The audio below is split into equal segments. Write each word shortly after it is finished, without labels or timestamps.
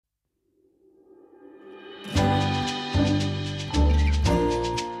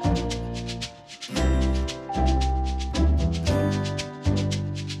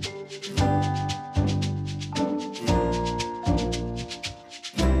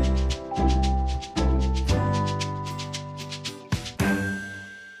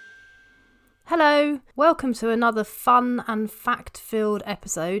Hello, welcome to another fun and fact-filled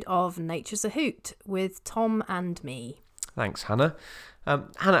episode of Nature's a Hoot with Tom and me. Thanks, Hannah.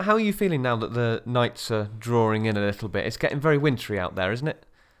 Hannah, how are you feeling now that the nights are drawing in a little bit? It's getting very wintry out there, isn't it?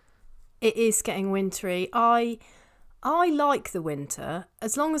 It is getting wintry. I like the winter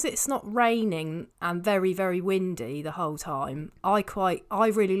as long as it's not raining and very, very windy the whole time. I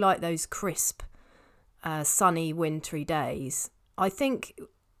really like those crisp, sunny, wintry days. I think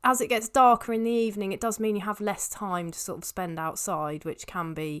as it gets darker in the evening, it does mean you have less time to sort of spend outside, which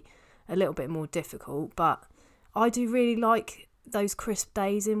can be a little bit more difficult. But I do really like those crisp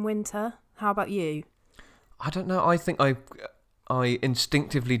days in winter. How about you? I don't know. I think I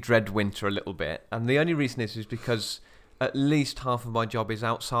instinctively dread winter a little bit. And the only reason is because at least half of my job is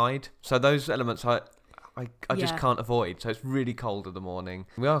outside. So those elements I just can't avoid. So it's really cold in the morning.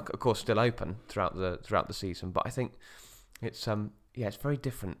 We are, of course, still open throughout the season. But I think it's it's very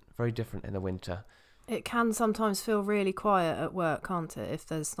different in the winter. It can sometimes feel really quiet at work, can't it, if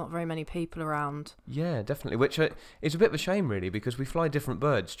there's not very many people around? Yeah, definitely, which is a bit of a shame, really, because we fly different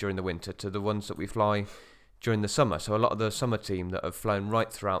birds during the winter to the ones that we fly during the summer. So a lot of the summer team that have flown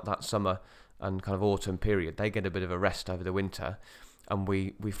right throughout that summer and kind of autumn period, they get a bit of a rest over the winter. And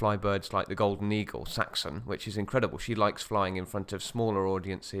we fly birds like the golden eagle, Saxon, which is incredible. She likes flying in front of smaller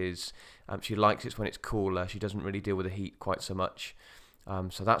audiences. She likes it when it's cooler. She doesn't really deal with the heat quite so much.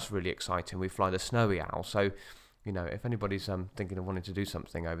 So that's really exciting. We fly the snowy owl. So, if anybody's thinking of wanting to do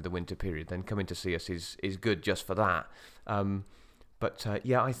something over the winter period, then coming to see us is good just for that.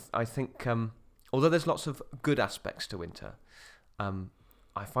 I think although there's lots of good aspects to winter,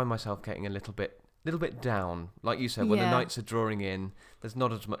 I find myself getting a little bit down. Like you said, when the nights are drawing in, there's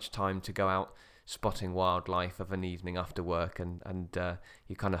not as much time to go out spotting wildlife of an evening after work, and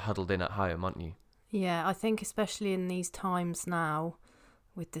you're kind of huddled in at home, aren't you? Yeah, I think especially in these times now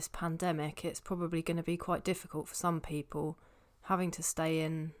with this pandemic, it's probably going to be quite difficult for some people having to stay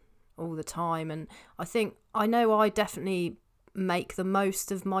in all the time. And I know I definitely make the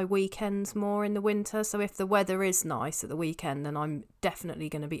most of my weekends more in the winter. So if the weather is nice at the weekend, then I'm definitely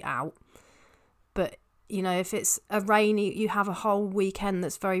going to be out. But, if it's you have a whole weekend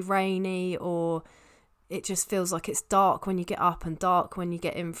that's very rainy, or it just feels like it's dark when you get up and dark when you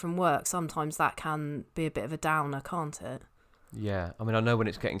get in from work, sometimes that can be a bit of a downer, can't it? Yeah, I mean, I know when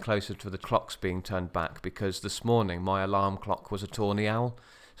it's getting closer to the clocks being turned back, because this morning my alarm clock was a tawny owl.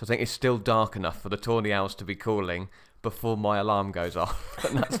 So I think it's still dark enough for the tawny owls to be calling before my alarm goes off.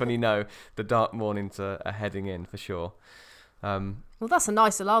 And that's when the dark mornings are heading in for sure. Well, that's a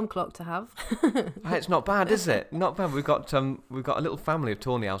nice alarm clock to have. It's not bad, is it? Not bad. We've got a little family of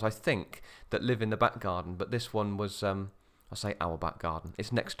tawny owls, I think, that live in the back garden. But this one was, I say our back garden.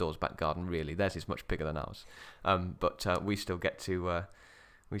 It's next door's back garden, really. Theirs is much bigger than ours. But we still get to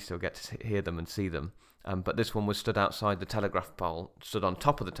hear them and see them. But this one was stood outside the telegraph pole, stood on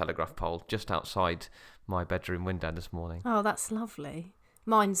top of the telegraph pole, just outside my bedroom window this morning. Oh, that's lovely.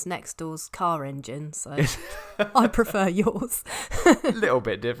 Mine's next door's car engine, so I prefer yours. A little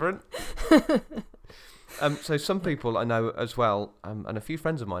bit different. So some people I know as well, and a few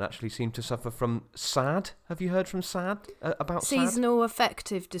friends of mine actually seem to suffer from SAD. Have you heard from SAD about seasonal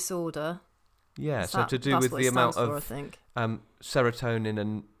affective disorder? Yeah, so to do with the amount of serotonin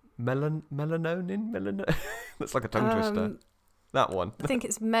and melanin. That's like a tongue twister. That one. I think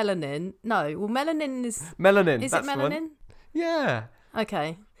it's melanin. No, well, melanin is melanin. Is that's it melanin? The one. Yeah.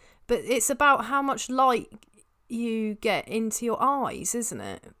 Okay, but it's about how much light you get into your eyes, isn't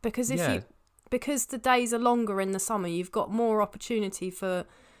it? Because because the days are longer in the summer, you've got more opportunity for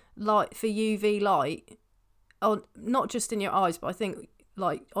UV light, not just in your eyes, but I think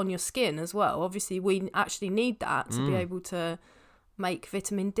like on your skin as well. Obviously, we actually need that to be able to make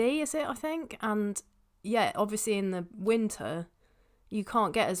vitamin D, is it? I think, and yeah, obviously in the winter, you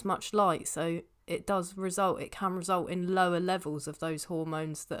can't get as much light, so it can result in lower levels of those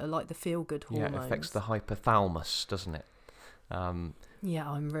hormones that are like the feel-good hormones. Yeah, it affects the hypothalamus, doesn't it? Yeah,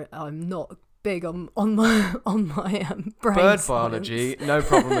 I'm not big on my brain Bird science. biology, no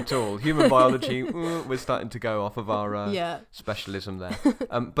problem at all. Human biology, we're starting to go off of our specialism there.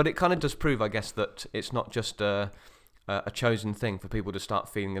 But it kind of does prove, I guess, that it's not just a chosen thing for people to start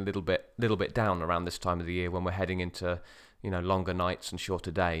feeling a little bit down around this time of the year when we're heading into longer nights and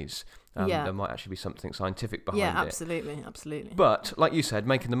shorter days. There might actually be something scientific behind it. Yeah, absolutely. But like you said,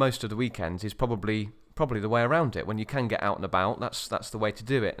 making the most of the weekends is probably the way around it. When you can get out and about, that's the way to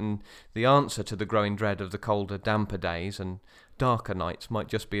do it. And the answer to the growing dread of the colder, damper days and darker nights might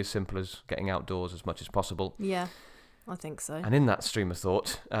just be as simple as getting outdoors as much as possible. Yeah, I think so. And in that stream of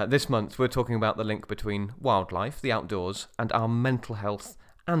thought, this month we're talking about the link between wildlife, the outdoors, and our mental health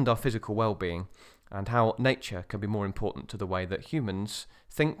and our physical well-being, and how nature can be more important to the way that humans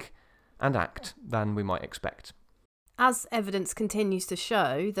think and act than we might expect. As evidence continues to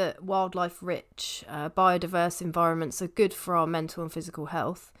show that wildlife-rich, biodiverse environments are good for our mental and physical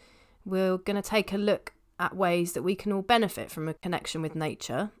health, we're going to take a look at ways that we can all benefit from a connection with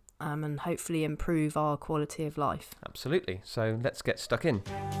nature and hopefully improve our quality of life. Absolutely. So let's get stuck in.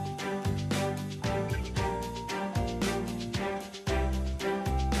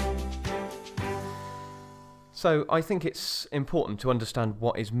 So I think it's important to understand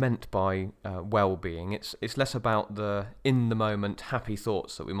what is meant by well-being. It's less about the in-the-moment happy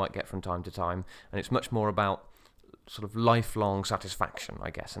thoughts that we might get from time to time, and it's much more about sort of lifelong satisfaction,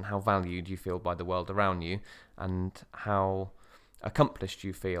 I guess, and how valued you feel by the world around you, and how accomplished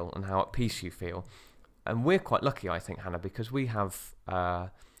you feel, and how at peace you feel. And we're quite lucky, I think, Hannah, because we have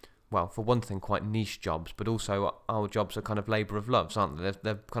well, for one thing, quite niche jobs, but also our jobs are kind of labour of love, aren't they?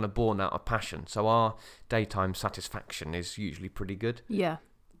 They're kind of born out of passion. So our daytime satisfaction is usually pretty good. Yeah,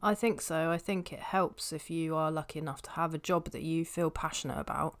 I think so. I think it helps if you are lucky enough to have a job that you feel passionate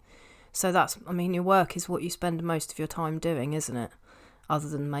about. So that's, I mean, your work is what you spend most of your time doing, isn't it? Other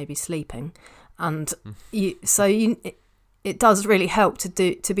than maybe sleeping. And it does really help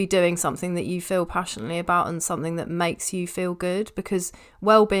to be doing something that you feel passionately about and something that makes you feel good, because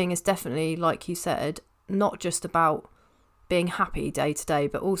well-being is definitely, like you said, not just about being happy day to day,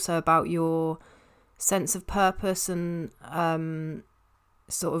 but also about your sense of purpose and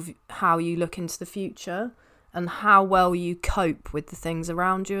sort of how you look into the future and how well you cope with the things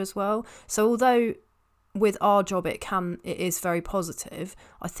around you as well. So although with our job it is very positive,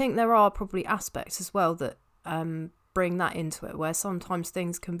 I think there are probably aspects as well that bring that into it, where sometimes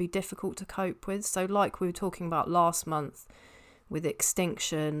things can be difficult to cope with. So like we were talking about last month with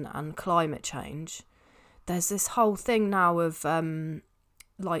extinction and climate change, there's this whole thing now of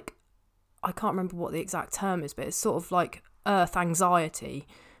like, I can't remember what the exact term is, but it's sort of like earth anxiety,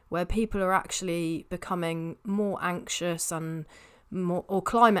 where people are actually becoming more anxious and more, or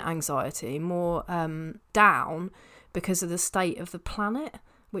climate anxiety, more down because of the state of the planet,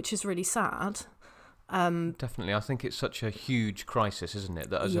 which is really sad. Definitely. I think it's such a huge crisis, isn't it,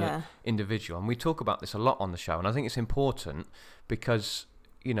 that as an individual, and we talk about this a lot on the show, and I think it's important because,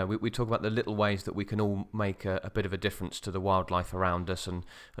 you know, we talk about the little ways that we can all make a bit of a difference to the wildlife around us and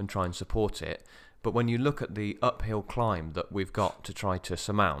try and support it. But when you look at the uphill climb that we've got to try to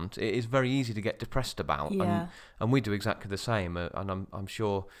surmount, it is very easy to get depressed about. Yeah. And we do exactly the same. And I'm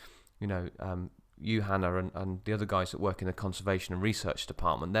sure, you know, you, Hannah, and the other guys that work in the conservation and research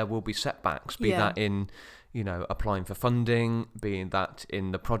department, there will be setbacks, be that in, you know, applying for funding, being that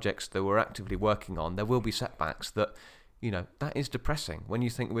in the projects that we're actively working on. There will be setbacks that, you know, that is depressing when you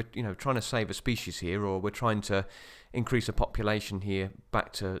think we're, you know, trying to save a species here, or we're trying to increase a population here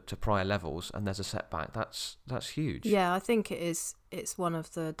back to prior levels, and there's a setback. That's huge. Yeah, I think it's one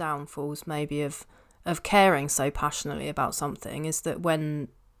of the downfalls maybe of caring so passionately about something, is that when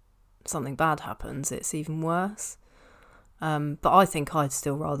something bad happens, it's even worse. But I think I'd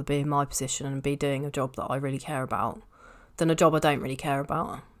still rather be in my position and be doing a job that I really care about than a job I don't really care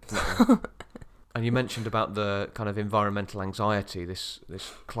about. And you mentioned about the kind of environmental anxiety, this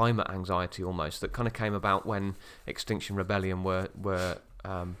climate anxiety almost, that kind of came about when Extinction Rebellion were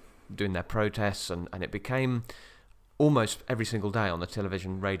doing their protests, and it became almost every single day on the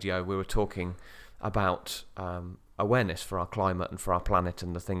television, radio, we were talking about awareness for our climate and for our planet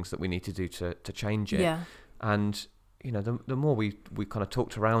and the things that we need to do to change it. Yeah. And, you know, the more we kind of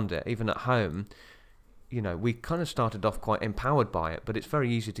talked around it, even at home, you know, we kind of started off quite empowered by it, but it's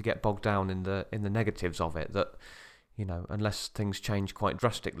very easy to get bogged down in the negatives of it, that, you know, unless things change quite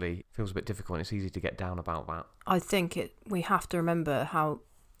drastically, it feels a bit difficult, and it's easy to get down about that. I think we have to remember how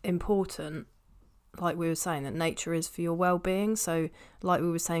important, like we were saying, that nature is for your well-being. So like we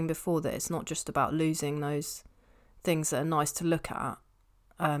were saying before, that it's not just about losing those things that are nice to look at,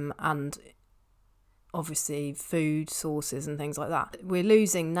 and obviously food sources and things like that. We're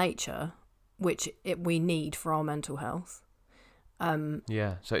losing nature, which we need for our mental health.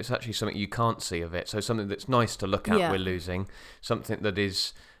 Yeah, so it's actually something you can't see of it. So something that's nice to look at, we're losing. Something that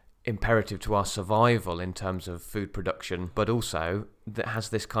is imperative to our survival in terms of food production, but also that has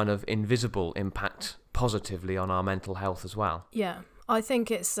this kind of invisible impact positively on our mental health as well. Yeah, I think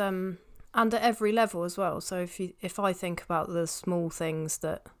it's and at every level as well. So if I think about the small things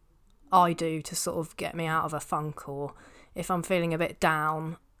that I do to sort of get me out of a funk, or if I'm feeling a bit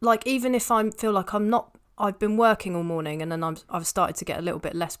down, like even if I feel like I'm not I've been working all morning and then I've started to get a little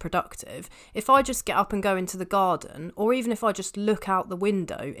bit less productive. If I just get up and go into the garden, or even if I just look out the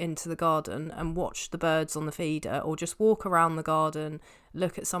window into the garden and watch the birds on the feeder, or just walk around the garden,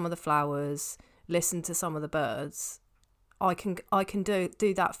 look at some of the flowers, listen to some of the birds, I can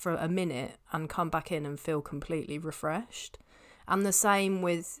do that for a minute and come back in and feel completely refreshed. And the same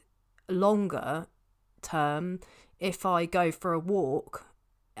with longer term, if I go for a walk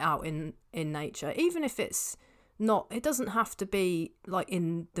out in nature, even if it doesn't have to be like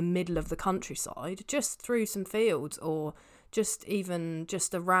in the middle of the countryside, just through some fields, or just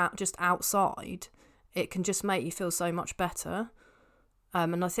outside, it can just make you feel so much better.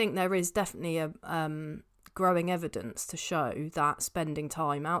 And I think there is definitely a growing evidence to show that spending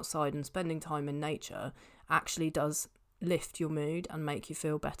time outside and spending time in nature actually does lift your mood and make you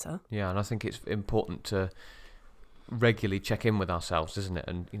feel better. Yeah, and I think it's important to regularly check in with ourselves, isn't it?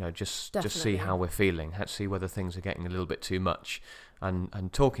 And just see how we're feeling, see whether things are getting a little bit too much,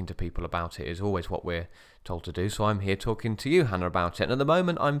 and talking to people about it is always what we're told to do. So I'm here talking to you, Hannah, about it, and at the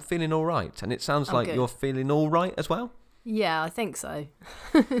moment I'm feeling all right, and it sounds like good. You're feeling all right as well. Yeah, I think so.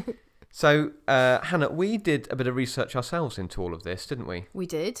 So Hannah, we did a bit of research ourselves into all of this, didn't we? We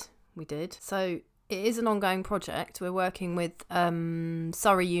did. So it is an ongoing project. We're working with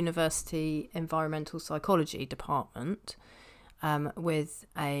Surrey University Environmental Psychology Department, with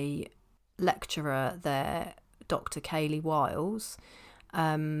a lecturer there, Dr. Kaylee Wiles,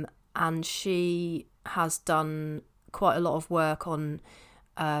 and she has done quite a lot of work on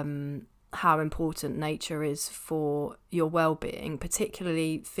how important nature is for your well-being,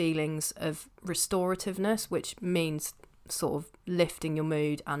 particularly feelings of restorativeness, which means sort of lifting your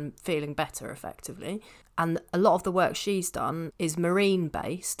mood and feeling better effectively. And a lot of the work she's done is marine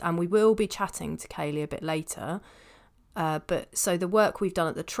based, and we will be chatting to Kaylee a bit later. But so the work we've done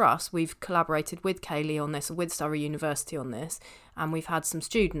at the Trust, we've collaborated with Kaylee on this, with Surrey University on this, and we've had some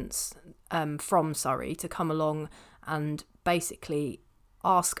students from Surrey to come along and basically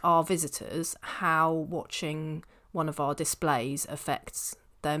ask our visitors how watching one of our displays affects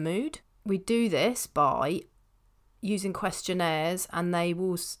their mood. We do this by using questionnaires, and they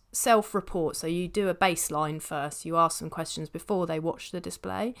will self-report. So you do a baseline first, you ask them questions before they watch the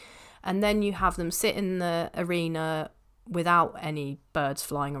display, and then you have them sit in the arena without any birds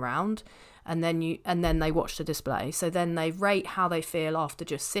flying around, and then they watch the display. So then they rate how they feel after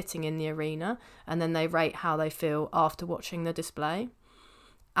just sitting in the arena, and then they rate how they feel after watching the display.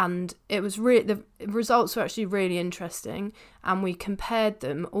 And it was the results were actually really interesting, and we compared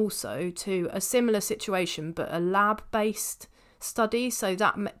them also to a similar situation but a lab-based study. So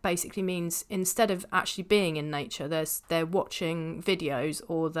that basically means instead of actually being in nature, they're watching videos,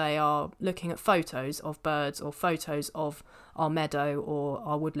 or they are looking at photos of birds or photos of our meadow or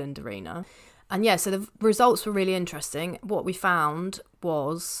our woodland arena. And yeah, so the results were really interesting. What we found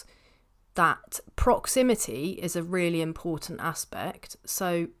was that proximity is a really important aspect.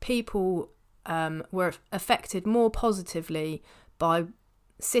 So people were affected more positively by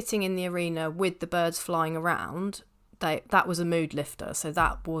sitting in the arena with the birds flying around. That was a mood lifter, so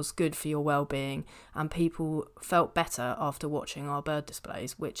that was good for your well-being, and people felt better after watching our bird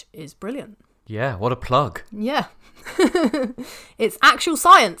displays, which is brilliant. Yeah, what a plug. Yeah. It's actual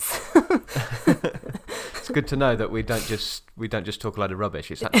science. It's good to know that we don't just talk a load of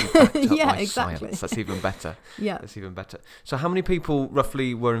rubbish. It's actually backed up by exactly. science. That's even better. Yeah. That's even better. So how many people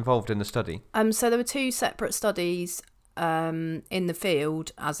roughly were involved in the study? So there were two separate studies in the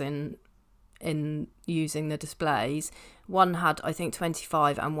field, as in using the displays. One had, I think,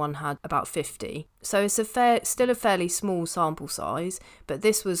 25 and one had about 50. So it's still a fairly small sample size, but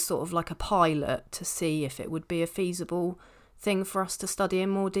this was sort of like a pilot to see if it would be a feasible thing for us to study in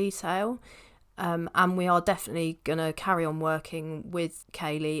more detail. And we are definitely going to carry on working with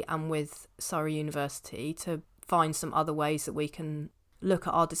Kaylee and with Surrey University to find some other ways that we can look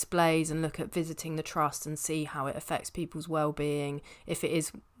at our displays and look at visiting the Trust and see how it affects people's well-being. If it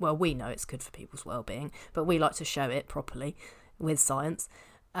is, well, we know it's good for people's well-being, but we like to show it properly with science.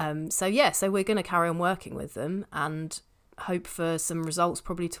 So we're going to carry on working with them and hope for some results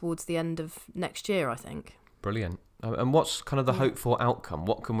probably towards the end of next year, I think. Brilliant. And what's kind of the hopeful outcome?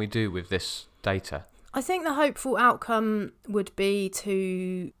 What can we do with this data? I think the hopeful outcome would be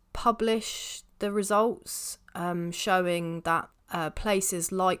to publish the results, showing that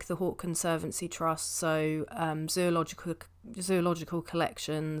places like the Hawke Conservancy Trust, so zoological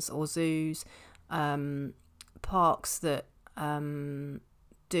collections or zoos, parks that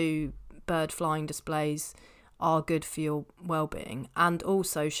do bird flying displays are good for your well-being, and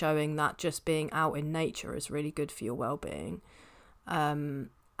also showing that just being out in nature is really good for your well-being.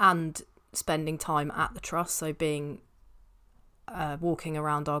 And spending time at the trust, so being walking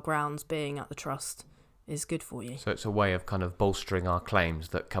around our grounds, being at the trust is good for you. So it's a way of kind of bolstering our claims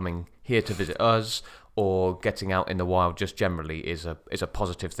that coming here to visit us or getting out in the wild just generally is a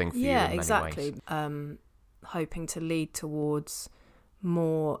positive thing for you in many ways. Yeah, exactly. Hoping to lead towards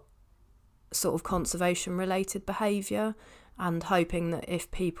more sort of conservation related behaviour, and hoping that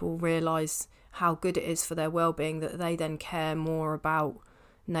if people realise how good it is for their well-being, that they then care more about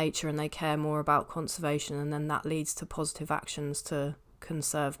nature and they care more about conservation, and then that leads to positive actions to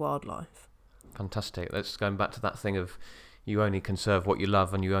conserve wildlife. Fantastic. Let's go back to that thing of you only conserve what you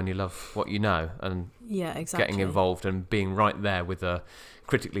love and you only love what you know, and yeah, exactly. Getting involved and being right there with a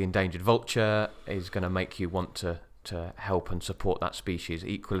critically endangered vulture is going to make you want to help and support that species.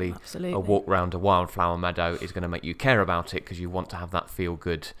 Equally, absolutely. A walk round a wildflower meadow is going to make you care about it because you want to have that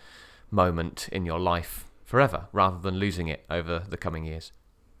feel-good moment in your life forever rather than losing it over the coming years.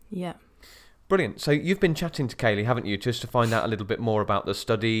 Yeah. Brilliant. So you've been chatting to Kaylee, haven't you, just to find out a little bit more about the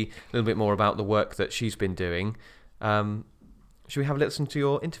study, a little bit more about the work that she's been doing. Should we have a listen to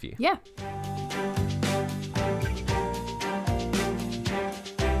your interview? Yeah.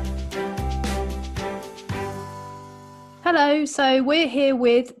 Hello, so we're here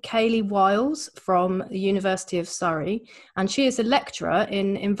with Kaylee Wiles from the University of Surrey, and she is a lecturer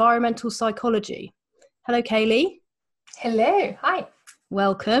in environmental psychology. Hello, Kaylee. Hello, hi.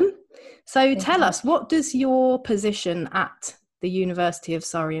 Welcome. So tell us, what does your position at the University of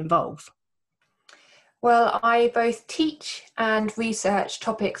Surrey involve? Well, I both teach and research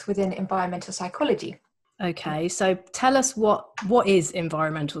topics within environmental psychology. Okay, so tell us what is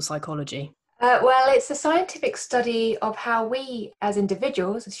environmental psychology? Well, it's a scientific study of how we as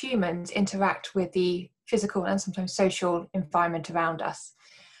individuals, as humans, interact with the physical and sometimes social environment around us.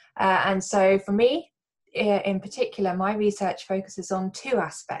 And so for me, in particular, my research focuses on two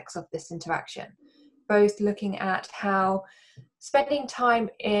aspects of this interaction, both looking at how spending time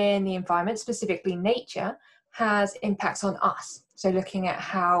in the environment, specifically nature, has impacts on us. So looking at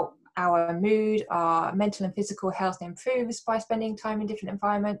how our mood, our mental and physical health improves by spending time in different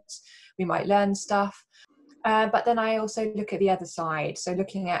environments. We might learn stuff. But then I also look at the other side. So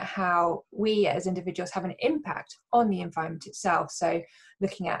looking at how we as individuals have an impact on the environment itself. So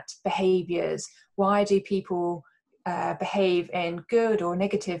looking at behaviours. Why do people behave in good or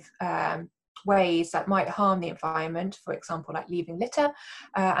negative ways that might harm the environment, for example, like leaving litter,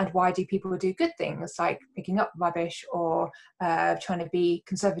 and why do people do good things like picking up rubbish or trying to be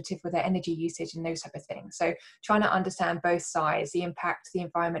conservative with their energy usage and those type of things. So trying to understand both sides, the impact the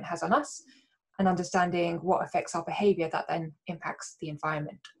environment has on us, and understanding what affects our behaviour that then impacts the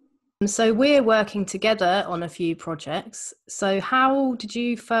environment. So we're working together on a few projects. So how did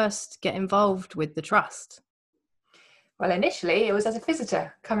you first get involved with the Trust? Well, initially it was as a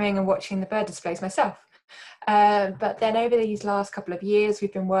visitor coming and watching the bird displays myself. But then over these last couple of years,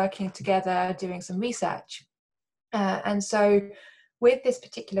 we've been working together doing some research. And so with this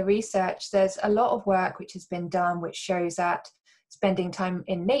particular research, there's a lot of work which has been done which shows that spending time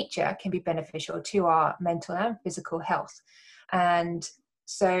in nature can be beneficial to our mental and physical health. And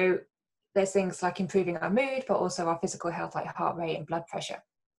so there's things like improving our mood, but also our physical health like heart rate and blood pressure.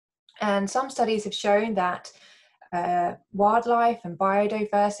 And some studies have shown that wildlife and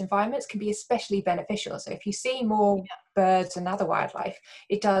biodiverse environments can be especially beneficial. So if you see more birds and other wildlife,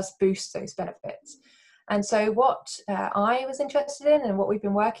 it does boost those benefits. And so what I was interested in and what we've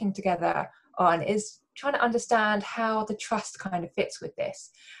been working together on is trying to understand how the Trust kind of fits with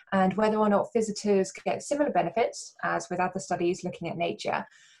this, and whether or not visitors get similar benefits as with other studies looking at nature,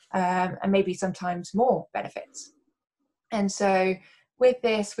 and maybe sometimes more benefits. And so with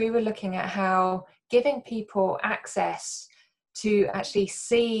this, we were looking at how giving people access to actually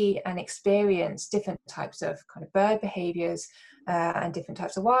see and experience different types of kind of bird behaviours and different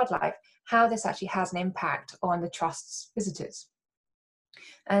types of wildlife, how this actually has an impact on the Trust's visitors.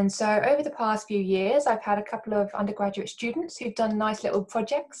 And so over the past few years, I've had a couple of undergraduate students who've done nice little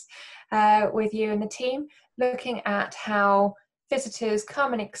projects with you and the team, looking at how visitors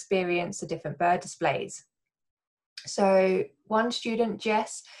come and experience the different bird displays. So one student,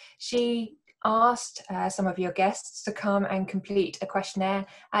 Jess, she asked some of your guests to come and complete a questionnaire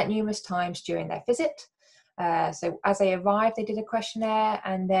at numerous times during their visit. So as they arrived, they did a questionnaire,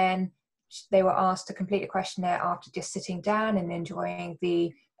 and then they were asked to complete a questionnaire after just sitting down and enjoying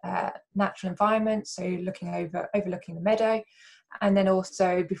the natural environment, so overlooking the meadow, and then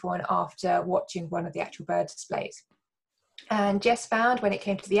also before and after watching one of the actual bird displays. And Jess found when it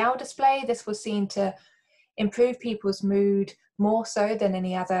came to the owl display, this was seen to improve people's mood more so than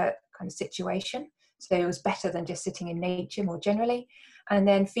any other kind of situation. So it was better than just sitting in nature more generally. And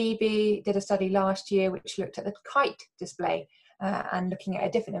then Phoebe did a study last year which looked at the kite display and looking at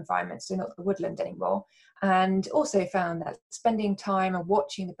a different environment, so not the woodland anymore, and also found that spending time and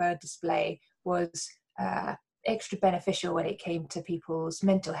watching the bird display was extra beneficial when it came to people's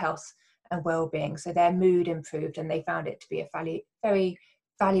mental health and well-being. So their mood improved and they found it to be a very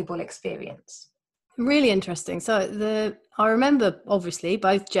valuable experience. Really interesting. So I remember, obviously,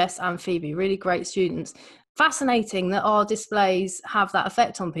 both Jess and Phoebe, really great students. Fascinating that our displays have that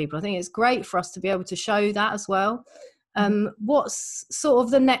effect on people. I think it's great for us to be able to show that as well. What's sort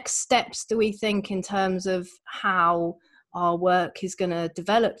of the next steps, do we think, in terms of how our work is going to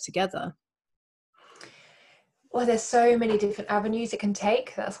develop together? Well, there's so many different avenues it can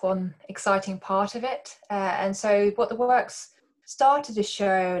take. That's one exciting part of it. And so what the work's started to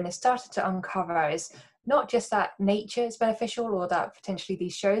show and has started to uncover is not just that nature is beneficial or that potentially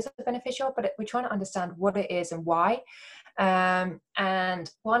these shows are beneficial, but we're trying to understand what it is and why.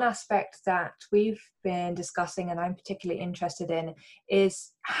 And one aspect that we've been discussing and I'm particularly interested in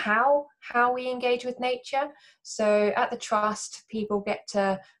is how we engage with nature. So at the Trust, people get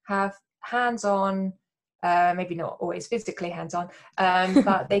to have hands-on, maybe not always physically hands-on,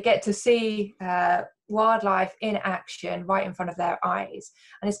 but they get to see wildlife in action right in front of their eyes,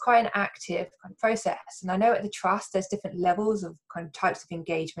 and it's quite an active kind of process. And I know at the Trust there's different levels of kind of types of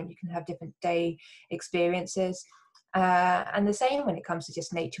engagement. You can have different day experiences, and the same when it comes to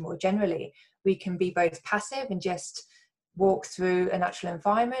just nature more generally. We can be both passive and just walk through a natural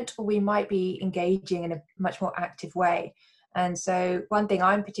environment, or we might be engaging in a much more active way. And so one thing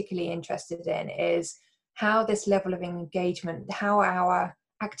I'm particularly interested in is how this level of engagement, how our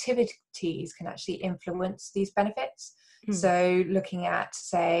activities can actually influence these benefits. So looking at,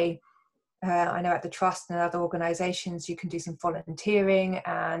 say, I know at the Trust and other organisations, you can do some volunteering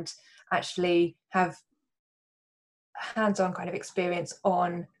and actually have hands-on kind of experience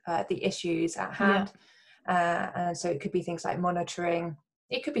on the issues at hand. And so it could be things like monitoring.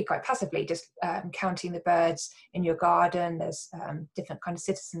 It could be quite passively, just counting the birds in your garden. There's different kind of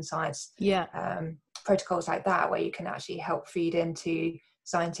citizen science protocols like that, where you can actually help feed into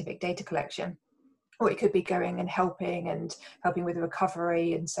scientific data collection. Or it could be going and helping with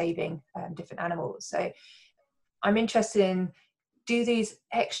recovery and saving different animals. So I'm interested in, do these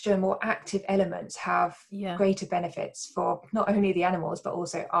extra, more active elements have greater benefits for not only the animals, but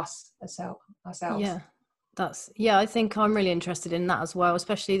also us ourselves? I think I'm really interested in that as well,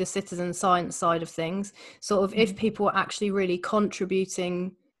 especially the citizen science side of things. Sort of if people are actually really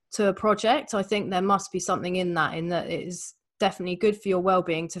contributing to a project, I think there must be something in that it is definitely good for your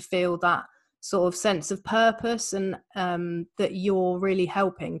well-being to feel that sort of sense of purpose and that you're really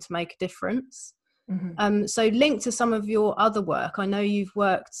helping to make a difference. So linked to some of your other work, I know you've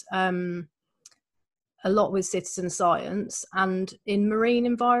worked a lot with citizen science and in marine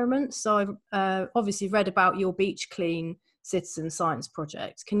environments. So I've obviously read about your Beach Clean citizen science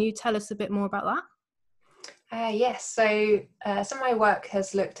project. Can you tell us a bit more about that? Yes, so some of my work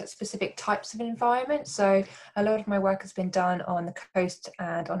has looked at specific types of environments. So a lot of my work has been done on the coast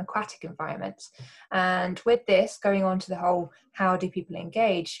and on aquatic environments. And with this, going on to the whole, how do people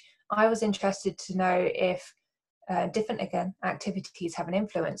engage, I was interested to know if different, again, activities have an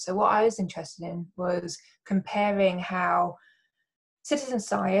influence. So what I was interested in was comparing how citizen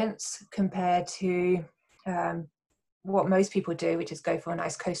science compared to what most people do, which is go for a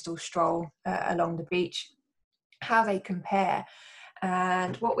nice coastal stroll along the beach, how they compare.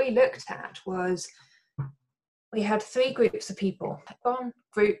 And what we looked at was, we had 3 groups of people. One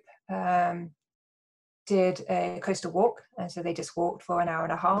group did a coastal walk, and so they just walked for an hour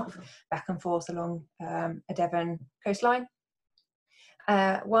and a half back and forth along a Devon coastline.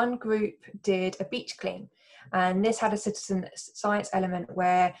 One group did a beach clean, and this had a citizen science element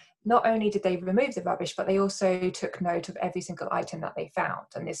where not only did they remove the rubbish, but they also took note of every single item that they found,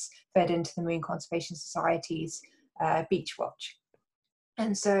 and this fed into the Marine Conservation Society's Beach Watch.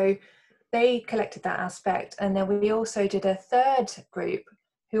 And so they collected that aspect, and then we also did a third group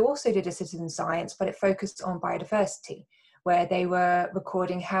who also did a citizen science, but it focused on biodiversity, where they were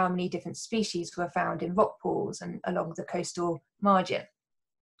recording how many different species were found in rock pools and along the coastal margin.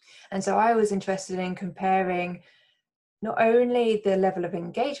 And so I was interested in comparing not only the level of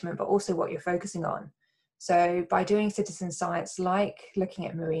engagement, but also what you're focusing on. So by doing citizen science, like looking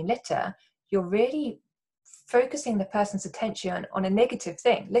at marine litter, you're really focusing the person's attention on a negative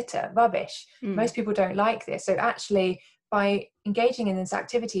thing, litter, rubbish. Most people don't like this. So actually, by engaging in this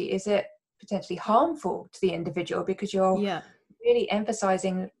activity, is it potentially harmful to the individual because you're really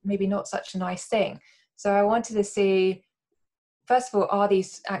emphasizing maybe not such a nice thing? So I wanted to see, first of all, are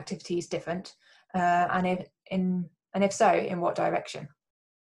these activities different? And if so, in what direction?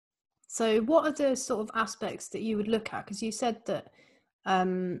 So what are the sort of aspects that you would look at? Because you said that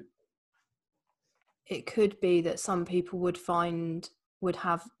it could be that some people would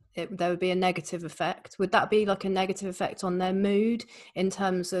have it, there would be a negative effect. Would that be like a negative effect on their mood in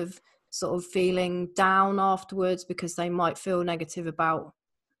terms of sort of feeling down afterwards because they might feel negative about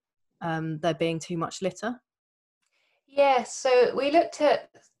there being too much litter? Yes, so we looked at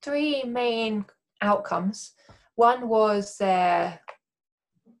three main outcomes. One was their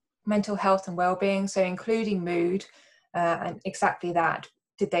mental health and well-being, so including mood, and exactly that.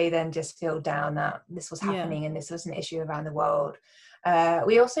 Did they then just feel down that this was happening and this was an issue around the world?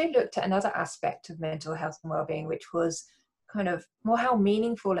 We also looked at another aspect of mental health and well-being, which was kind of more how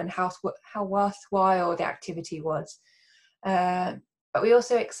meaningful and how worthwhile the activity was. But we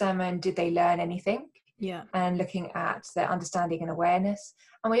also examined, did they learn anything? Yeah. And looking at their understanding and awareness.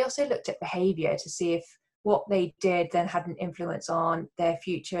 And we also looked at behaviour to see if what they did then had an influence on their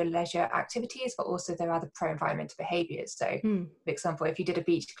future leisure activities, but also their other pro-environmental behaviours. So, for example, if you did a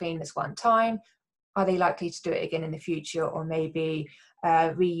beach clean this one time, are they likely to do it again in the future, or maybe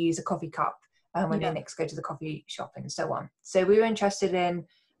reuse a coffee cup when they next go to the coffee shop, and so on. So we were interested in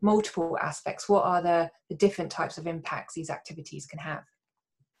multiple aspects. What are the different types of impacts these activities can have?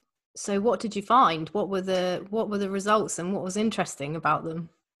 So what did you find? What were the results, and what was interesting about them?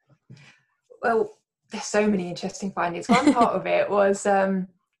 Well, there's so many interesting findings. One part of it was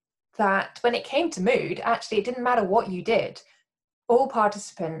that when it came to mood, actually it didn't matter what you did. All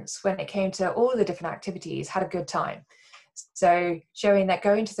participants, when it came to all the different activities, had a good time. So showing that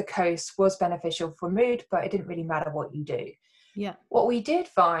going to the coast was beneficial for mood, but it didn't really matter what you do. Yeah. What we did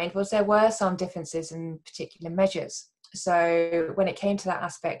find was there were some differences in particular measures. So when it came to that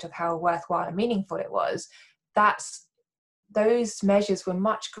aspect of how worthwhile and meaningful it was, those measures were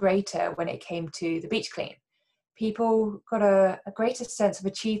much greater when it came to the beach clean. People got a greater sense of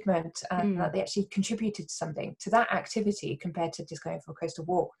achievement and that they actually contributed something to that activity compared to just going for a coastal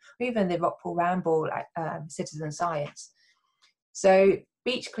walk, or even the Rockpool Ramble citizen science. So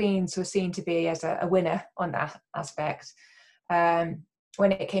beach cleans were seen to be as a winner on that aspect.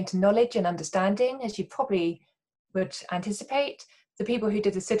 When it came to knowledge and understanding, as you probably would anticipate, the people who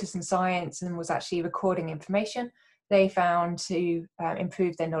did the citizen science and was actually recording information, they found to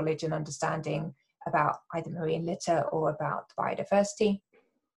improve their knowledge and understanding about either marine litter or about biodiversity.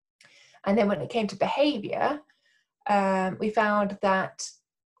 And then when it came to behaviour, we found that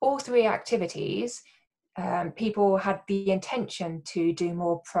all three activities, people had the intention to do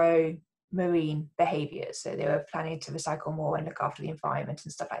more pro-marine behaviours. So they were planning to recycle more and look after the environment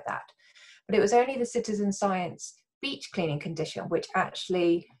and stuff like that. But it was only the citizen science beach cleaning condition which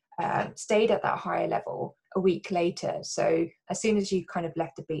actually stayed at that higher level a week later. So as soon as you kind of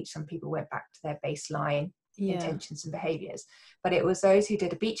left the beach, some people went back to their baseline intentions and behaviours. But it was those who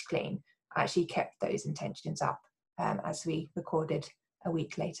did a beach clean actually kept those intentions up as we recorded a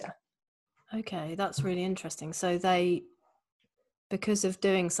week later. Okay, that's really interesting. So they, because of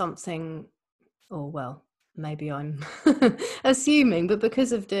doing something, or well, maybe I'm assuming, but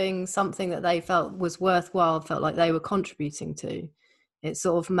because of doing something that they felt was worthwhile, felt like they were contributing to, it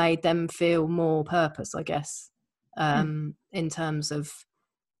sort of made them feel more purpose, I guess, in terms of,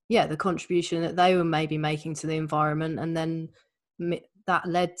 the contribution that they were maybe making to the environment, and then that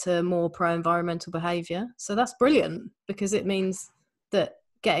led to more pro-environmental behaviour. So that's brilliant, because it means that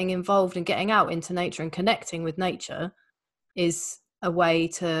getting involved and getting out into nature and connecting with nature is a way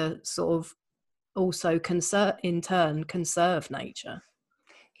to sort of also conserve nature.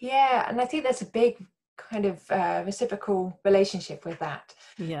 Yeah, and I think there's a big kind of reciprocal relationship with that.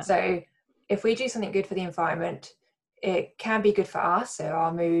 Yeah. So if we do something good for the environment, it can be good for us, so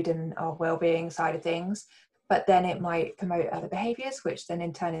our mood and our well-being side of things, but then it might promote other behaviours, which then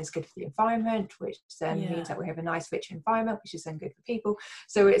in turn is good for the environment, which then means that we have a nice, rich environment, which is then good for people.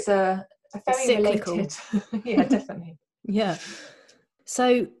 So it's a very cyclical. Related. Yeah, definitely. Yeah.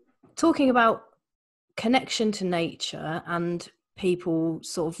 So talking about connection to nature and people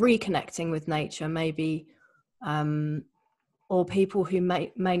sort of reconnecting with nature, maybe, or people who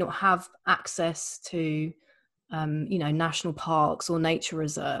may not have access to, national parks or nature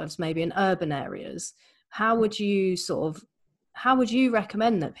reserves, maybe in urban areas, how would you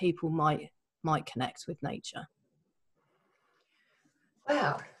recommend that people might connect with nature?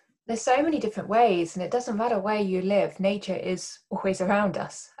 Well, there's so many different ways, and it doesn't matter where you live, nature is always around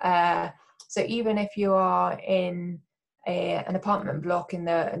us. So even if you are in an apartment block in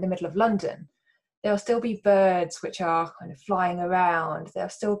the middle of London, there'll still be birds which are kind of flying around. There'll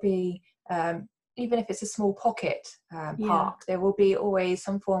still be, even if it's a small pocket park, there will be always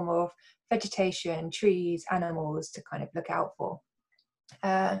some form of vegetation, trees, animals to kind of look out for.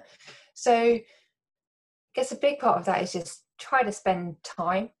 So I guess a big part of that is just try to spend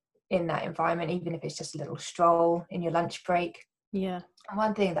time in that environment, even if it's just a little stroll in your lunch break. Yeah. And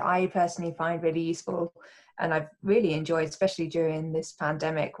one thing that I personally find really useful, and I've really enjoyed, especially during this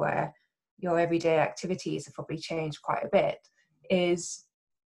pandemic where your everyday activities have probably changed quite a bit, is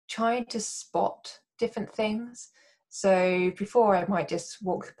trying to spot different things. So before I might just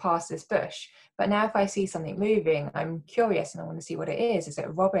walk past this bush, but now if I see something moving, I'm curious and I want to see what it is. Is it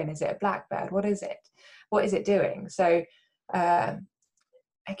a robin? Is it a blackbird? What is it? What is it doing? So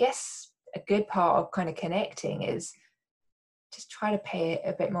I guess a good part of kind of connecting is just try to pay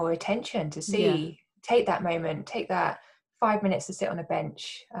a bit more attention to see, take that moment, take that 5 minutes to sit on a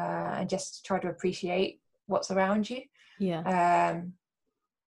bench and just try to appreciate what's around you.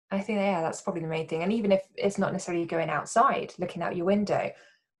 I think, that's probably the main thing. And even if it's not necessarily going outside, looking out your window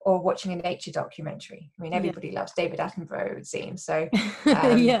or watching a nature documentary. I mean, everybody loves David Attenborough, it seems. So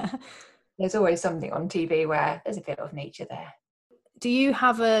there's always something on TV where there's a bit of nature there. Do you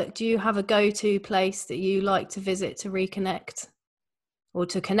have a go-to place that you like to visit to reconnect or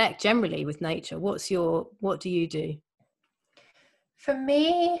to connect generally with nature? What do you do? For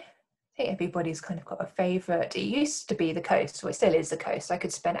me, I think everybody's kind of got a favourite. It used to be the coast, well, it still is the coast. I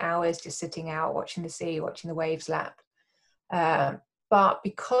could spend hours just sitting out, watching the sea, watching the waves lap. But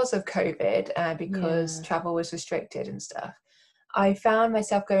because of COVID and because travel was restricted and stuff, I found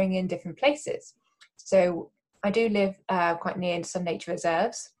myself going in different places. So I do live quite near some nature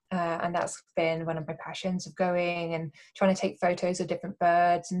reserves, and that's been one of my passions, of going and trying to take photos of different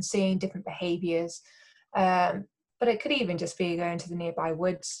birds and seeing different behaviours. But it could even just be going to the nearby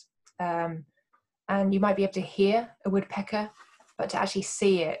woods, and you might be able to hear a woodpecker, but to actually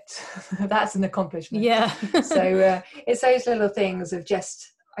see it, that's an accomplishment. Yeah. So it's those little things of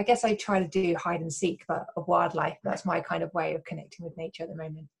just, I guess I try to do hide and seek, but of wildlife. That's my kind of way of connecting with nature at the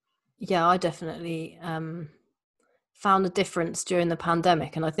moment. Yeah, I definitely found a difference during the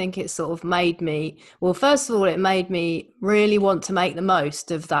pandemic, and I think it sort of made me, well, first of all, it made me really want to make the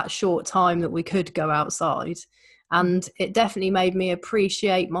most of that short time that we could go outside, and it definitely made me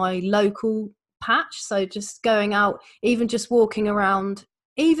appreciate my local patch. So just going out, even just walking around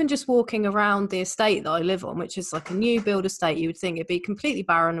the estate that I live on, which is like a new build estate, you would think it'd be completely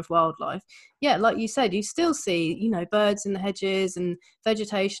barren of wildlife. Yeah, like you said, you still see, birds in the hedges and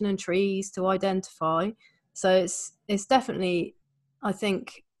vegetation and trees to identify. So it's definitely, I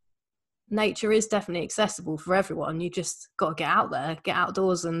think nature is definitely accessible for everyone. You just got to get out there, get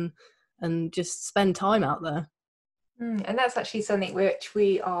outdoors and just spend time out there. And that's actually something which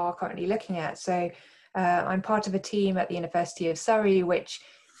we are currently looking at. So I'm part of a team at the University of Surrey, which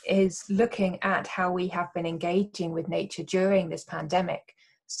is looking at how we have been engaging with nature during this pandemic.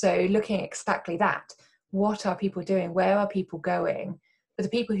 So looking at exactly that. What are people doing? Where are people going? For the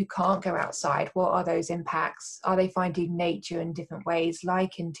people who can't go outside, what are those impacts? Are they finding nature in different ways,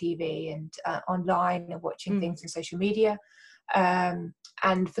 like in TV and online and watching things in social media? And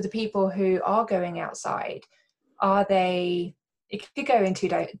for the people who are going outside, it could go in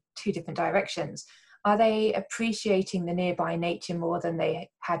two different directions. Are they appreciating the nearby nature more than they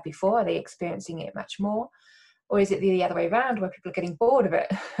had before? Are they experiencing it much more? Or is it the other way around, where people are getting bored of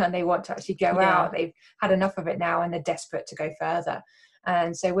it and they want to actually go out? They've had enough of it now and they're desperate to go further.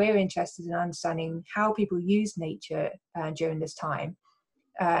 And so we're interested in understanding how people use nature during this time.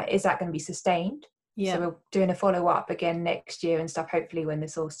 Is that going to be sustained? So we're doing a follow-up again next year and stuff, hopefully when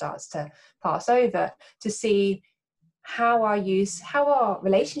this all starts to pass over, to see how our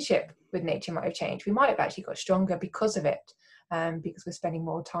relationship with nature might have changed. We might have actually got stronger because of it, because we're spending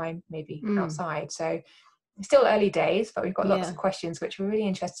more time maybe outside. So it's still early days, but we've got lots of questions which we're really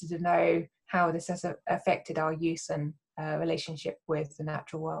interested to know how this has affected our use and relationship with the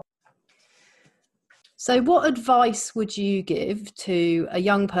natural world. So what advice would you give to a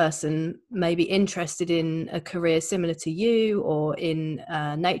young person maybe interested in a career similar to you, or in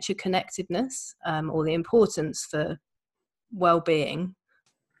nature connectedness, or the importance for well-being?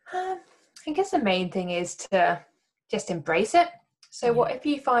 I guess the main thing is to just embrace it. So what if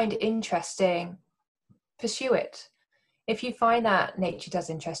you find interesting, pursue it. If you find that nature does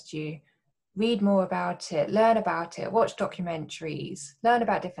interest you, read more about it, learn about it, watch documentaries, learn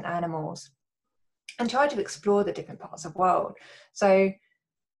about different animals, and try to explore the different parts of the world. So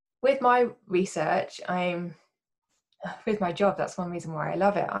with my research, with my job, that's one reason why I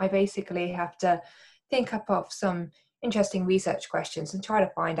love it. I basically have to think up of some interesting research questions and try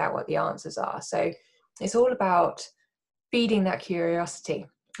to find out what the answers are. So it's all about feeding that curiosity.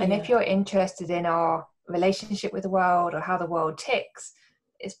 And if you're interested in our relationship with the world or how the world ticks,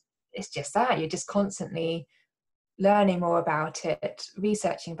 it's just that you're just constantly learning more about it,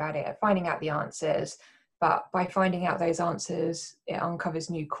 researching about it, finding out the answers. But by finding out those answers, it uncovers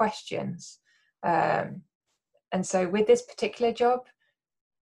new questions. And so with this particular job,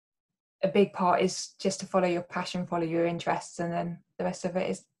 a big part is just to follow your passion, follow your interests, and then the rest of it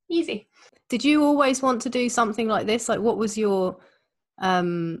is easy. Did you always want to do something like this? Like, what was your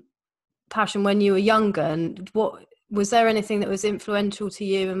passion when you were younger, and what was there anything that was influential to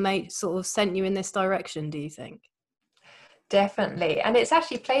you and sort of sent you in this direction, do you think? Definitely. And it's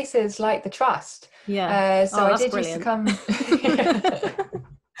actually places like the Trust. Yeah. So I did used to come.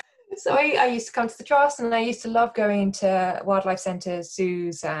 So I used to come to the Trust, and I used to love going to wildlife centres,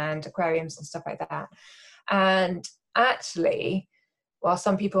 zoos and aquariums and stuff like that. And actually, while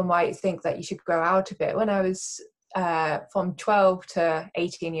some people might think that you should grow out of it, when I was from 12 to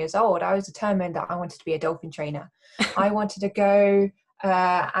 18 years old, I was determined that I wanted to be a dolphin trainer. I wanted to go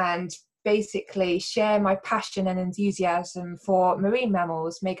and basically share my passion and enthusiasm for marine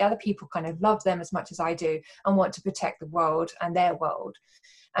mammals, make other people kind of love them as much as I do, and want to protect the world and their world.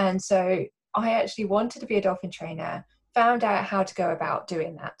 And so I actually wanted to be a dolphin trainer, found out how to go about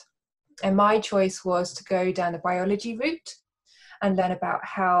doing that. And my choice was to go down the biology route and learn about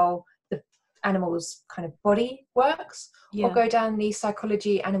how the animal's kind of body works, or go down the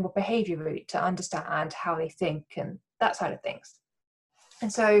psychology, animal behavior route to understand how they think and that side of things.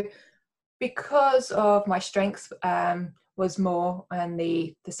 And so because of my strength was more on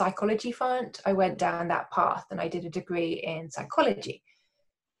the psychology front, I went down that path and I did a degree in psychology.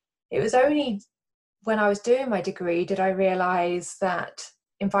 It was only when I was doing my degree did I realize that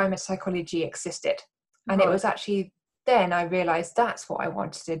environmental psychology existed. And It was actually then I realized that's what I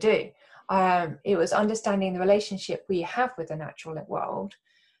wanted to do. It was understanding the relationship we have with the natural world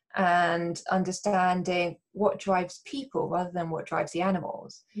and understanding what drives people rather than what drives the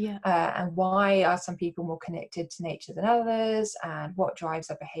animals. And why are some people more connected to nature than others, and what drives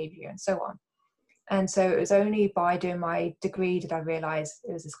their behavior and so on. And so it was only by doing my degree did I realize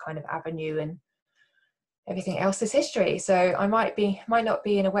it was this kind of avenue, and everything else is history. So I might not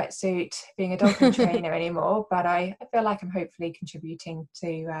be in a wetsuit being a dolphin trainer anymore, but I feel like I'm hopefully contributing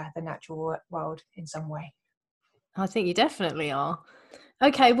to the natural world in some way. I think you definitely are.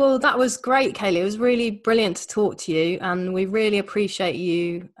 Okay, well, that was great, Kaylee. It was really brilliant to talk to you, and we really appreciate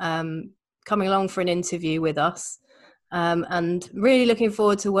you coming along for an interview with us, and really looking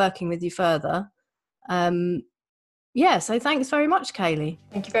forward to working with you further. So thanks very much, Kaylee.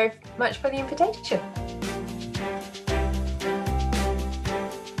 Thank you very much for the invitation.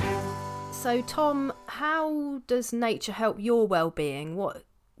 So, Tom, how does nature help your well-being?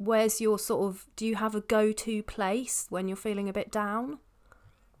 Where's your do you have a go-to place when you're feeling a bit down?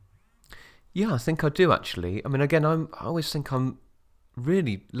 Yeah, I think I do actually. I mean, again, I always think I'm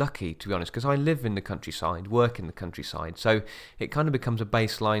really lucky, to be honest, because I live in the countryside, work in the countryside, so it kind of becomes a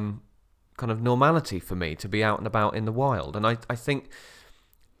baseline kind of normality for me to be out and about in the wild. And I think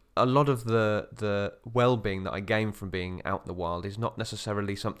a lot of the well-being that I gain from being out in the wild is not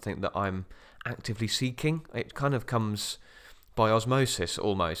necessarily something that I'm actively seeking. It kind of comes by osmosis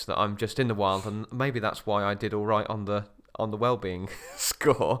almost, that I'm just in the wild, and maybe that's why I did all right on the well-being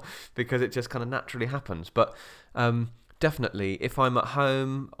score, because it just kind of naturally happens. But definitely, if I'm at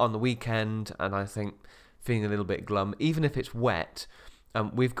home on the weekend and I think feeling a little bit glum, even if it's wet,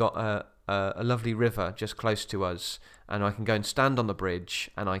 we've got a lovely river just close to us, and I can go and stand on the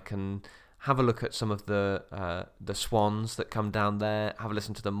bridge and I can have a look at some of the swans that come down there, have a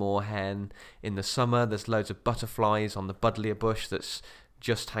listen to the moorhen. In the summer, there's loads of butterflies on the buddleia bush that's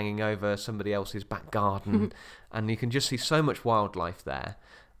just hanging over somebody else's back garden, and you can just see so much wildlife there,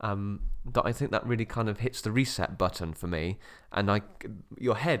 that I think that really kind of hits the reset button for me, and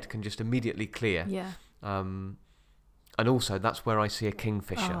your head can just immediately clear. And also that's where I see a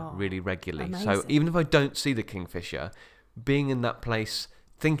kingfisher really regularly. Amazing. So even if I don't see the kingfisher, being in that place,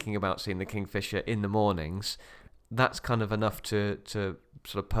 thinking about seeing the kingfisher in the mornings, that's kind of enough to sort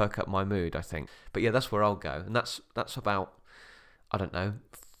of perk up my mood, I think. But yeah, that's where I'll go, and that's about, I don't know,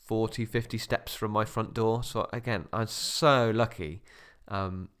 40, 50 steps from my front door. So again, I'm so lucky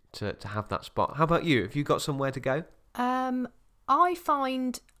to have that spot. How about you? Have you got somewhere to go? I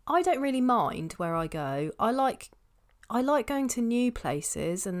find I don't really mind where I go. I like going to new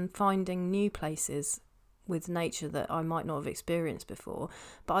places and finding new places with nature that I might not have experienced before.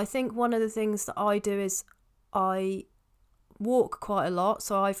 But I think one of the things that I do is I walk quite a lot,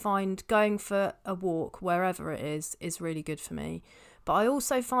 so I find going for a walk wherever it is really good for me. But I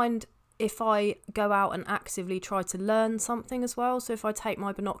also find if I go out and actively try to learn something as well, so if I take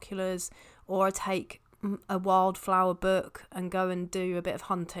my binoculars or I take a wildflower book and go and do a bit of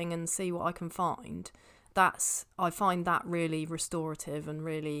hunting and see what I can find, I find that really restorative and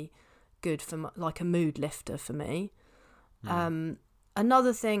really good for like a mood lifter for me.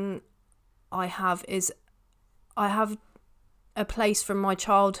 Another thing I have is I have a place from my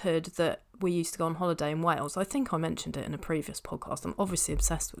childhood that we used to go on holiday in Wales. I think I mentioned it in a previous podcast. I'm obviously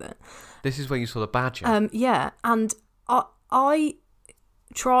obsessed with it. This is where you saw the badger. Yeah, and I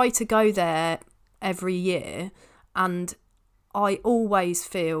try to go there every year, and I always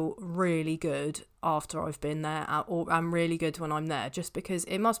feel really good after I've been there, or I'm really good when I'm there, just because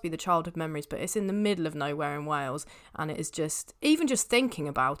it must be the childhood memories, but it's in the middle of nowhere in Wales, and it is just, even just thinking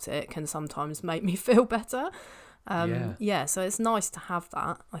about it can sometimes make me feel better. So it's nice to have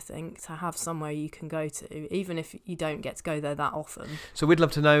that, I think, to have somewhere you can go to, even if you don't get to go there that often. So we'd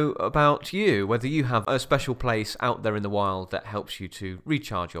love to know about you, whether you have a special place out there in the wild that helps you to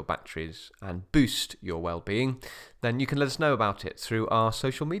recharge your batteries and boost your well-being. Then you can let us know about it through our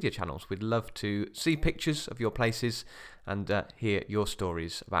social media channels. We'd love to see pictures of your places and hear your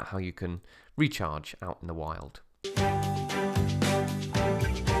stories about how you can recharge out in the wild.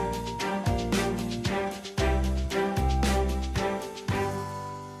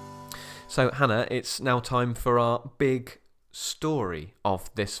 So, Hannah, it's now time for our big story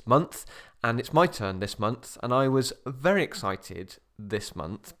of this month, and it's my turn this month, and I was very excited this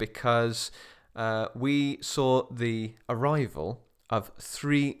month because we saw the arrival of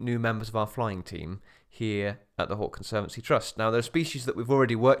 3 new members of our flying team here at the Hawke Conservancy Trust. Now, they're species that we've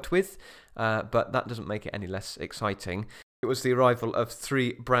already worked with, but that doesn't make it any less exciting. It was the arrival of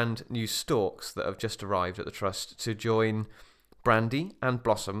 3 brand new storks that have just arrived at the Trust to join Brandy and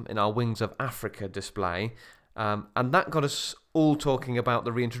Blossom in our Wings of Africa display, and that got us all talking about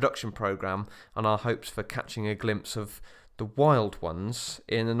the reintroduction programme and our hopes for catching a glimpse of the wild ones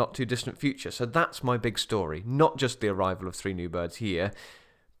in a not too distant future. So that's my big story, not just the arrival of 3 new birds here,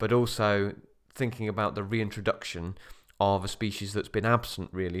 but also thinking about the reintroduction of a species that's been absent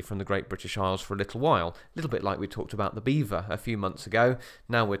really from the Great British Isles for a little while. A little bit like we talked about the beaver a few months ago.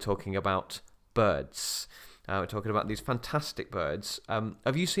 Now we're talking about birds. We're talking about these fantastic birds.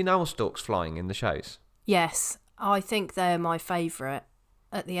 Have you seen owl storks flying in the shows? Yes, I think they're my favourite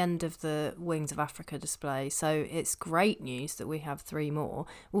at the end of the Wings of Africa display. So it's great news that we have 3 more.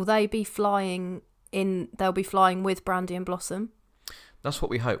 Will they be flying in? They'll be flying with Brandy and Blossom? That's what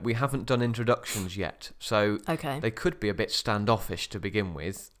we hope. We haven't done introductions yet, so they could be a bit standoffish to begin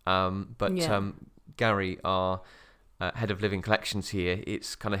with. Gary, our head of living collections here,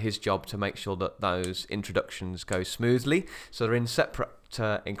 it's kind of his job to make sure that those introductions go smoothly. So they're in separate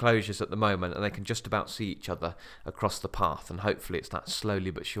enclosures at the moment, and they can just about see each other across the path, and hopefully it's that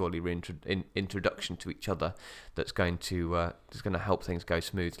slowly but surely introduction to each other that's going to help things go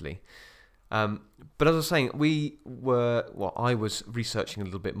smoothly. But as I was saying, I was researching a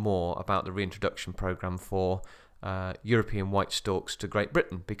little bit more about the reintroduction programme for European white storks to Great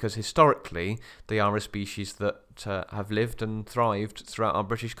Britain, because historically they are a species that have lived and thrived throughout our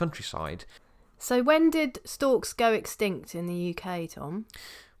British countryside. So when did storks go extinct in the UK, Tom?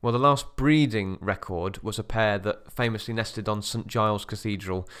 Well, the last breeding record was a pair that famously nested on St Giles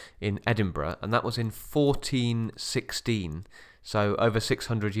Cathedral in Edinburgh, and that was in 1416, so over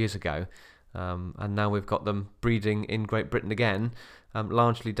 600 years ago. And now we've got them breeding in Great Britain again,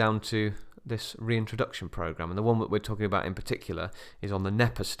 largely down to this reintroduction programme. And the one that we're talking about in particular is on the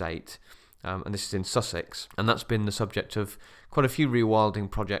Knepp estate, and this is in Sussex, and that's been the subject of quite a few rewilding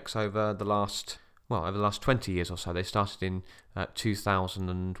projects over the last 20 years or so. They started in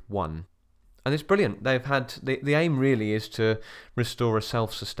 2001. And it's brilliant. They've had the aim really is to restore a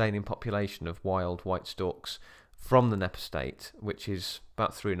self-sustaining population of wild white storks from the Knepp estate, which is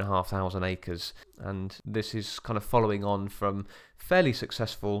about 3,500 acres. And this is kind of following on from fairly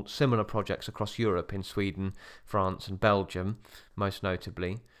successful similar projects across Europe, in Sweden, France and Belgium, most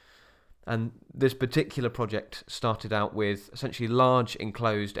notably. And this particular project started out with essentially large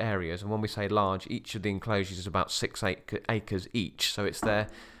enclosed areas. And when we say large, each of the enclosures is about 6 acres each. So it's their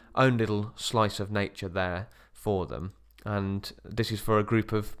own little slice of nature there for them. And this is for a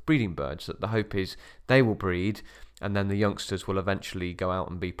group of breeding birds that the hope is they will breed, and then the youngsters will eventually go out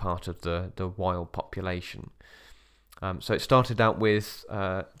and be part of the wild population. So it started out with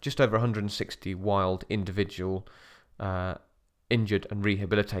just over 160 wild individual injured and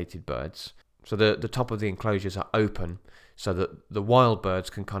rehabilitated birds. So the top of the enclosures are open so that the wild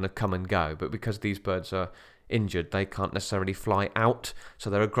birds can kind of come and go, but because these birds are injured, they can't necessarily fly out, so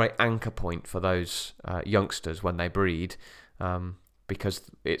they're a great anchor point for those youngsters when they breed, because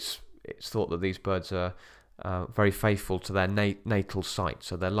it's thought that these birds are very faithful to their natal site,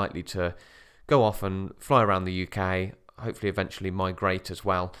 so they're likely to go off and fly around the UK, hopefully eventually migrate as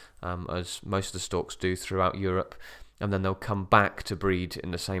well, as most of the storks do throughout Europe, and then they'll come back to breed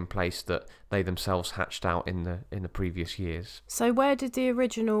in the same place that they themselves hatched out in the previous years. So where did the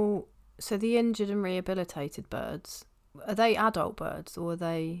injured and rehabilitated birds, are they adult birds or are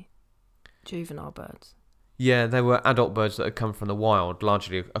they juvenile birds? Yeah, they were adult birds that had come from the wild,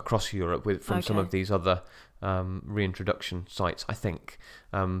 largely across Europe, from some of these other reintroduction sites, I think.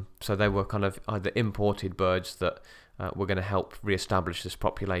 So they were kind of either imported birds that were going to help re-establish this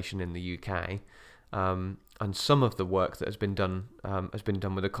population in the UK. And some of the work that has been done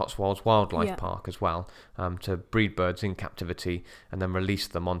with the Cotswolds Wildlife Park as well, to breed birds in captivity and then release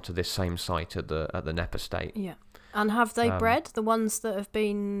them onto this same site at the Knepp estate. Yeah. And have they bred, the ones that have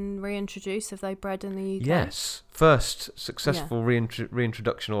been reintroduced, have they bred in the UK? Yes. First successful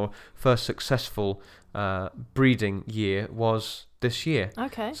reintroduction or first successful breeding year was this year.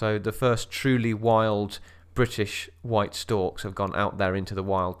 Okay. So the first truly wild British white storks have gone out there into the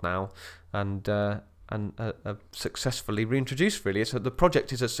wild now and successfully reintroduced, really. So the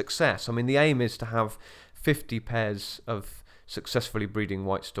project is a success. I mean, the aim is to have 50 pairs of successfully breeding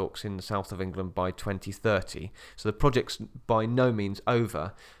white storks in the south of England by 2030. So the project's by no means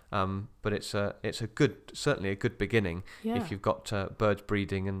over, but it's certainly a good beginning if you've got birds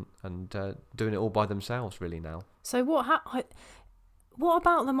breeding and doing it all by themselves really now. So what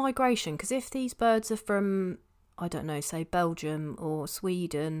about the migration? Because if these birds are from, I don't know, say Belgium or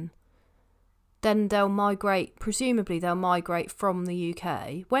Sweden, then they'll migrate. Presumably they'll migrate from the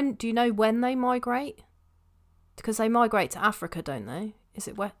UK. Do you know when they migrate? Because they migrate to Africa, don't they? Is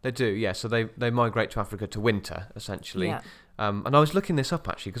it where? They do, yeah. So they migrate to Africa to winter, essentially. Yeah. And I was looking this up,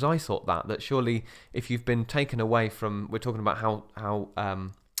 actually, because I thought that surely if you've been taken away from... We're talking about how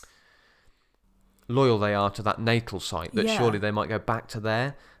loyal they are to that natal site, that surely they might go back to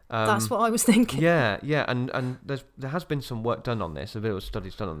there. That's what I was thinking. Yeah. And there has been some work done on this, a bit of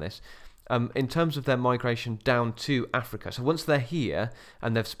studies done on this. In terms of their migration down to Africa. So once they're here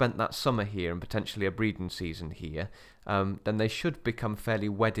and they've spent that summer here and potentially a breeding season here, then they should become fairly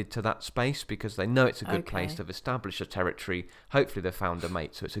wedded to that space because they know it's a good place. They've established a territory. Hopefully they've found a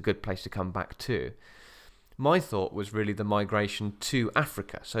mate, so it's a good place to come back to. My thought was really the migration to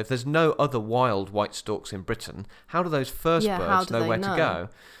Africa. So if there's no other wild white storks in Britain, how do those first birds know where to go?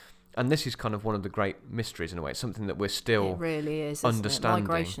 And this is kind of one of the great mysteries in a way. It's something that we're still really is, understanding.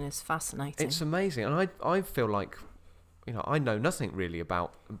 Migration is fascinating. It's amazing. And I feel like, I know nothing really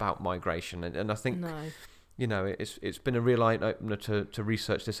about migration. And I think, it's been a real eye-opener to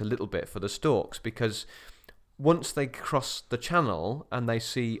research this a little bit for the storks, because once they cross the channel and they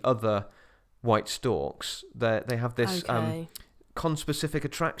see other white storks, they have this... conspecific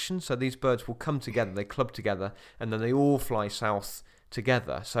attraction. So these birds will come together, they club together, and then they all fly south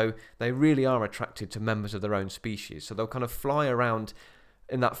together. So they really are attracted to members of their own species. So they'll kind of fly around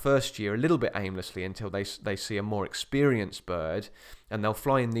in that first year a little bit aimlessly until they see a more experienced bird, and they'll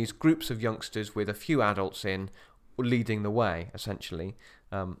fly in these groups of youngsters with a few adults in leading the way, essentially.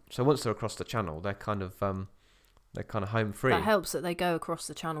 So once they're across the channel, they're kind of home free. That helps that they go across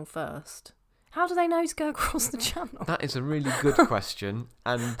the channel first. How do they know to go across the channel? That is a really good question,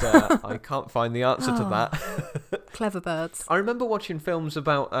 and I can't find the answer to that. Clever birds. I remember watching films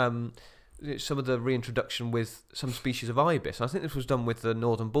about some of the reintroduction with some species of ibis. I think this was done with the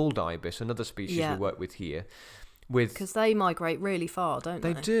northern bald ibis, another species we work with here. Because they migrate really far, don't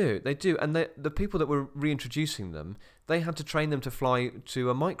they? They do. And the people that were reintroducing them, they had to train them to fly to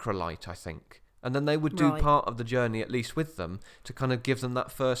a microlight, I think. And then they would do part of the journey, at least with them, to kind of give them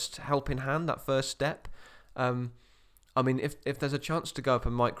that first helping hand, that first step. I mean, if there's a chance to go up a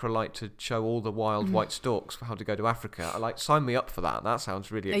microlight to show all the wild white storks how to go to Africa, sign me up for that. That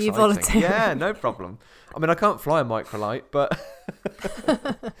sounds really exciting. Are you volunteering? Yeah, no problem. I mean, I can't fly a microlight, but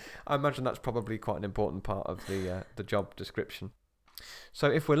I imagine that's probably quite an important part of the job description. So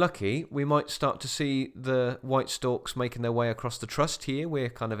if we're lucky, we might start to see the white storks making their way across the Trust here. We're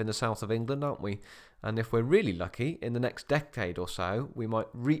kind of in the south of England, aren't we? And if we're really lucky, in the next decade or so, we might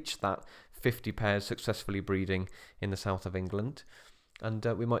reach that 50 pairs successfully breeding in the south of England. And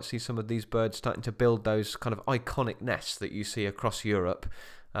we might see some of these birds starting to build those kind of iconic nests that you see across Europe,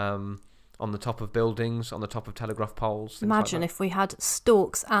 on the top of buildings, on the top of telegraph poles. Imagine if we had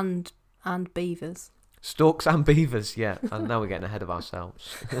storks and beavers. Storks and beavers, yeah. And now we're getting ahead of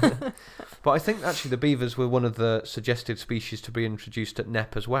ourselves. But I think actually the beavers were one of the suggested species to be introduced at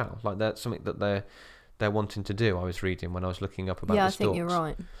Knepp as well. That's something that they're wanting to do. I was reading when I was looking up about the storks. Yeah, I think you're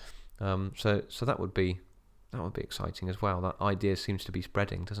right. So that would be exciting as well. That idea seems to be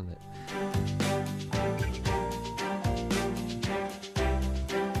spreading, doesn't it?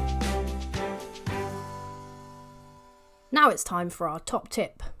 Now it's time for our top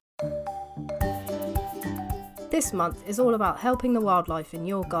tip. This month is all about helping the wildlife in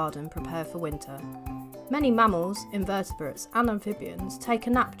your garden prepare for winter. Many mammals, invertebrates and amphibians take a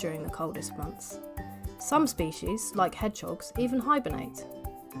nap during the coldest months. Some species, like hedgehogs, even hibernate.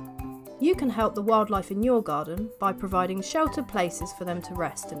 You can help the wildlife in your garden by providing sheltered places for them to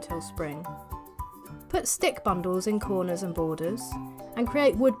rest until spring. Put stick bundles in corners and borders, and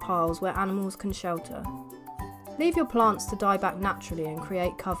create wood piles where animals can shelter. Leave your plants to die back naturally and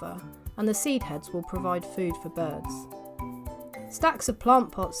create cover, and the seed heads will provide food for birds. Stacks of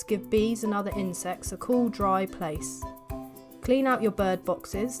plant pots give bees and other insects a cool, dry place. Clean out your bird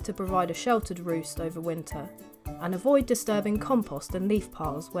boxes to provide a sheltered roost over winter, and avoid disturbing compost and leaf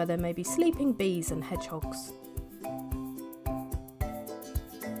piles where there may be sleeping bees and hedgehogs.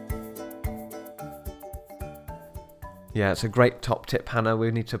 Yeah, it's a great top tip, Hannah.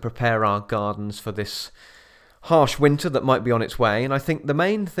 We need to prepare our gardens for this harsh winter that might be on its way. And I think the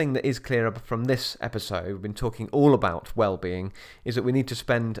main thing that is clear from this episode, we've been talking all about well-being, is that we need to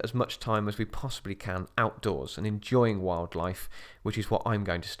spend as much time as we possibly can outdoors and enjoying wildlife, which is what I'm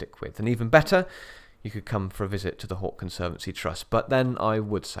going to stick with. And even better, you could come for a visit to the Hawke Conservancy Trust. But then I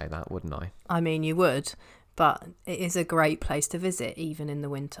would say that, wouldn't I? I mean, you would, but it is a great place to visit even in the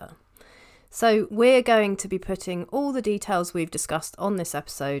winter. So we're going to be putting all the details we've discussed on this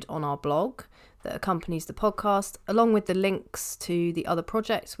episode on our blog that accompanies the podcast, along with the links to the other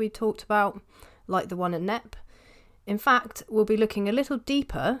projects we talked about, like the one at Knepp. In fact, we'll be looking a little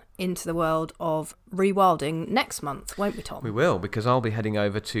deeper into the world of rewilding next month, won't we, Tom? We will, because I'll be heading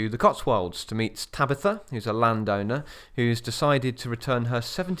over to the Cotswolds to meet Tabitha, who's a landowner who's decided to return her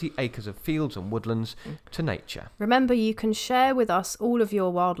 70 acres of fields and woodlands to nature. Remember, you can share with us all of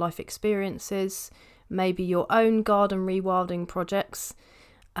your wildlife experiences, maybe your own garden rewilding projects,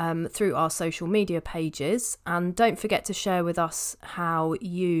 through our social media pages, and don't forget to share with us how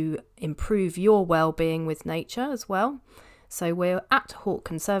you improve your well-being with nature as well. So we're at Hawke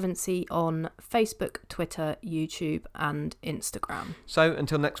Conservancy on Facebook, Twitter, YouTube and Instagram. So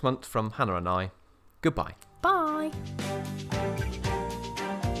until next month, from Hannah and I, goodbye. Bye.